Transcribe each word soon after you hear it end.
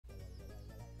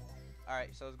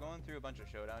Alright, so I was going through a bunch of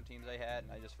Showdown teams I had,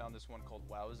 and I just found this one called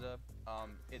Wowza.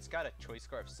 It's got a Choice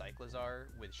Scarf Cyclizar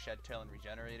with Shed Tail and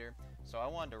Regenerator, so I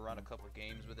wanted to run a couple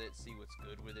games with it, see what's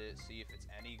good with it, see if it's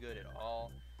any good at all.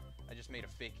 I just made a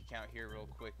fake account here real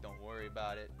quick, don't worry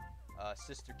about it.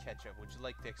 Sister Ketchup, would you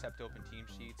like to accept open team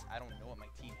sheets? I don't know what my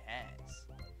team has.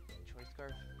 Choice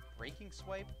Scarf, Breaking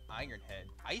Swipe, Iron Head,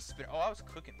 Ice Spinner. Oh, I was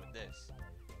cooking with this.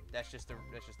 That's just the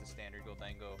standard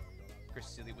Goldango.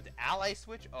 Cresselia with the ally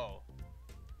switch. Oh,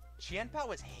 Qianpao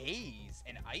was Haze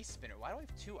and Ice Spinner. Why do I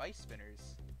have two Ice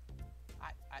Spinners?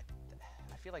 I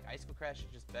feel like Icicle Crash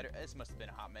is just better. This must have been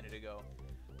a hot minute ago.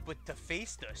 But to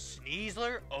face the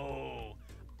Sneasler, oh,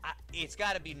 it's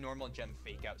got to be normal gem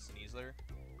fake out Sneasler.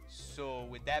 So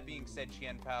with that being said,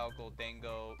 Qianpao,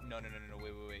 Goldango. No.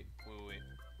 Wait.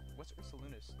 What's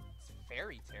Ursaluna's? It's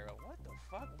Fairy Tera. What the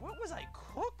fuck? What was I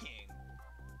cooking?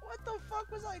 What the fuck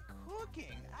was I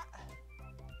cooking?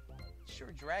 Sure,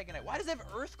 Dragonite. Why does it have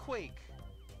Earthquake?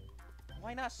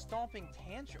 Why not Stomping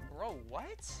Tantrum? Bro,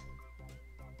 what?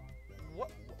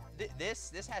 What?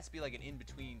 This has to be like an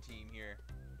in-between team here.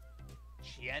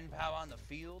 Qianpao on the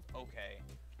field? Okay.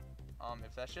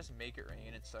 If that's just Make It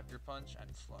Rain and Sucker Punch, I'm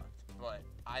fucked. But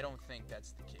I don't think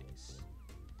that's the case.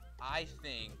 I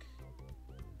think...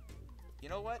 You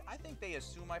know what? I think they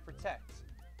assume I protect.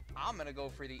 I'm gonna go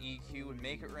for the EQ and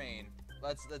Make It Rain.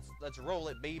 Let's roll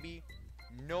it, baby.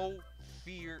 No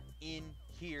fear in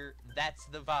here. That's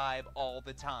the vibe all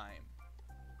the time.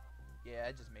 Yeah,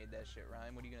 I just made that shit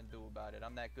rhyme. What are you gonna do about it?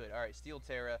 I'm that good. Alright, Steel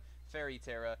Tera, Fairy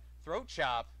Tera, Throat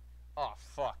Chop. Oh,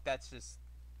 fuck. That's just...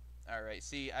 Alright,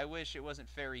 see, I wish it wasn't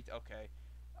Fairy... Okay.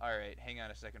 Alright, hang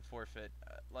on a second. Forfeit.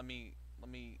 Let me...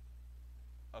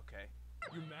 Okay.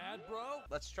 You mad, bro?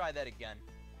 Let's try that again.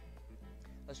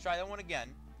 Let's try that one again.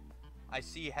 I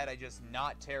see, had I just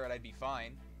not tear it, I'd be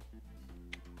fine.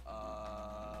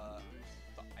 I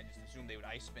just assumed they would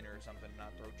Ice Spinner or something,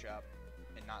 not Throat Chop,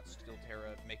 and not Steel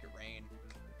Tera, Make It Rain.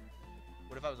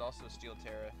 What if I was also a Steel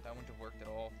Tera? That wouldn't have worked at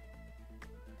all.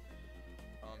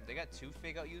 They got two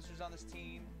Fake Out users on this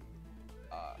team.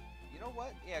 You know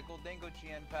what? Yeah, Goldango,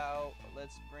 Qianpao.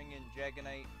 Let's bring in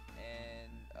Dragonite,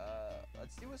 and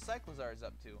let's see what Cyclizar is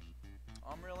up to.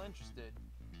 I'm real interested.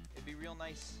 It'd be real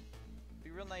nice.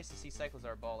 It'd be real nice to see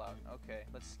Cyclizar ball out. Okay,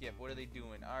 let's skip. What are they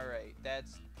doing? Alright,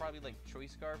 that's probably like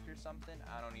Choice Scarf or something.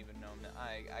 I don't even know.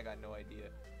 I got no idea.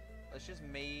 Let's just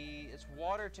it's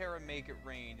Water Tera, Make It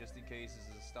Rain, just in case this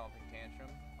is a Stomping Tantrum.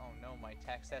 Oh no, my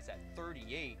attack stat's at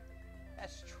 38.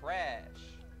 That's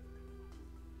trash.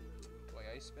 Do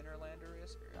I Ice Spinner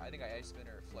Landorus? I think I Ice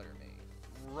Spinner or Flutter Mane.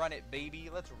 Run it,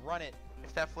 baby. Let's run it.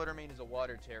 If that Flutter Mane is a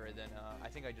Water Tera, then I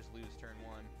think I just lose turn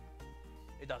 1.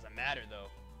 It doesn't matter, though.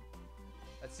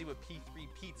 Let's see what P3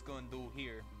 Pete's gonna do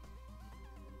here.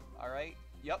 Alright.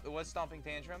 Yep, it was Stomping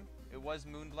Tantrum. It was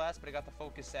Moonblast, but I got the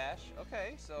Focus Sash.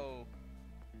 Okay, so...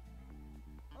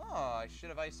 Oh, I should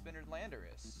have Ice Spinnered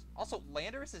Landorus. Also,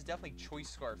 Landorus is definitely Choice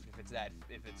Scarf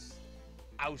if it's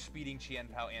outspeeding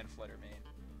Qianpao and Flutter Mane.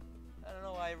 I don't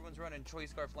know why everyone's running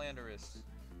Choice Scarf Landorus.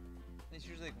 It's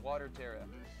usually like Water Tera.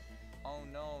 Oh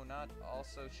no, not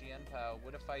also Qianpao.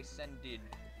 What if I send in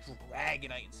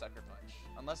Dragonite and Sucker Punch?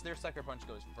 Unless their Sucker Punch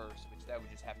goes first, which that would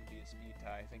just have to be a speed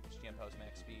tie. I think Qianpao's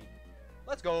max speed.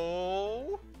 Let's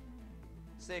go!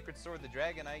 Sacred Sword the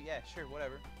Dragonite. Yeah, sure,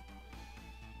 whatever.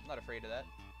 I'm not afraid of that.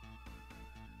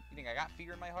 You think I got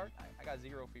fear in my heart? I got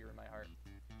 0 fear in my heart.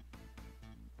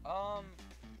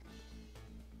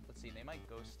 Let's see, they might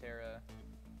Ghost Tera.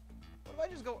 What if I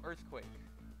just go Earthquake?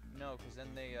 No, because then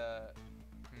they, I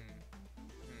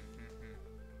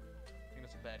think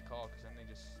that's a bad call, because then they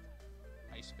just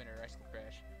Ice Spinner or Icicle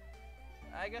Crash.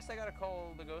 I guess I gotta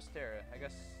call the Ghost Tera. I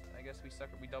guess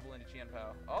we double into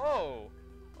Qianpao. Oh!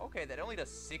 Okay, that only does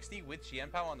 60 with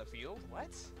Qianpao on the field?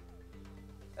 What?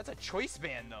 That's a choice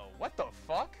band, though. What the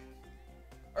fuck?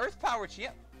 Earth Power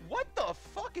What the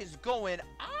fuck is going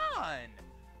on?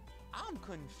 I'm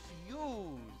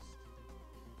confused.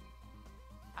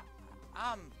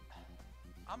 I'm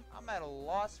at a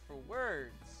loss for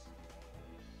words.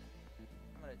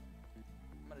 I'm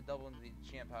gonna double into the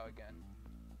Qianpao again.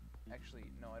 Actually,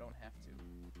 no, I don't have to.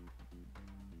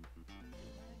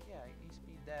 Yeah, I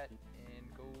speed that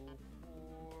and go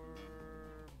for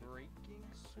Breaking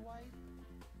Swipe.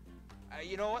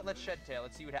 You know what? Let's Shed Tail.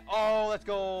 Let's see what happens. Oh, let's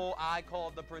go! I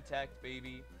called the Protect,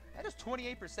 baby. That is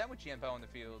 28% with Qianpao on the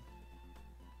field.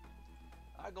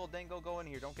 Goldango, go in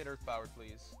here. Don't get Earth Powered,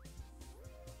 please.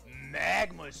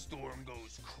 Magma Storm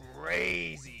goes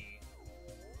crazy.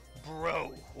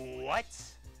 Bro, what?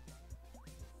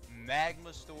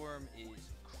 Magma Storm is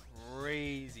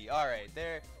crazy. Alright,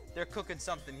 they're cooking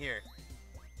something here.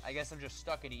 I guess I'm just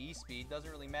stuck at E-speed. Doesn't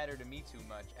really matter to me too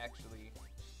much, actually.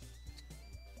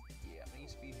 Yeah,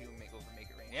 E-speed you make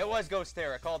it rain. It was Ghost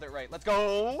Terror. I called it right. Let's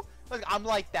go! Look, I'm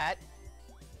like that.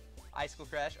 Icicle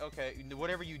Crash. Okay,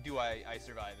 whatever you do, I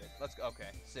survive it. Let's go. Okay,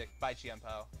 sick. Bye,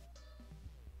 Chiempao.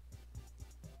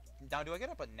 Now, do I get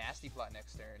up a Nasty Plot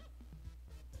next turn?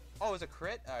 Oh, it was a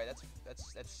crit? Alright, that's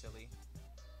silly.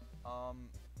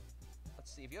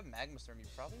 Let's see. If you have Magma Storm, you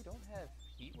probably don't have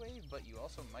Heat Wave, but you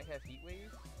also might have Heat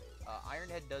Wave. Iron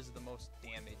Head does the most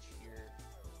damage here,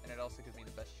 and it also gives me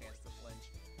the best chance to flinch.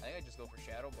 I think I just go for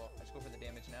Shadow Ball. I just go for the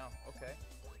damage now. Okay.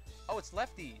 Oh, it's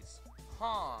lefties.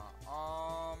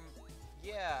 Huh.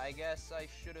 Yeah, I guess I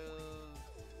should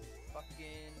have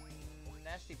fucking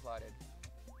Nasty Plotted.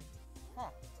 Huh.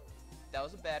 That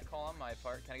was a bad call on my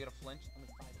part. Can I get a flinch? Only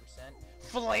 5%.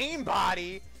 Flame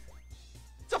Body?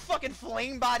 It's a fucking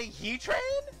Flame Body Heat Train?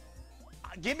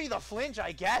 Give me the flinch,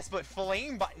 I guess, but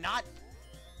Flame Body, not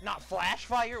Flash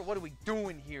Fire? What are we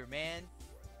doing here, man?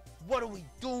 What are we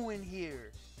doing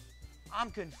here? I'm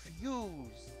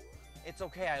confused. It's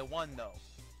okay, I won though,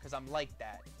 because I'm like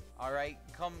that. Alright,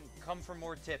 come for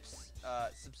more tips.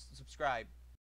 Subscribe.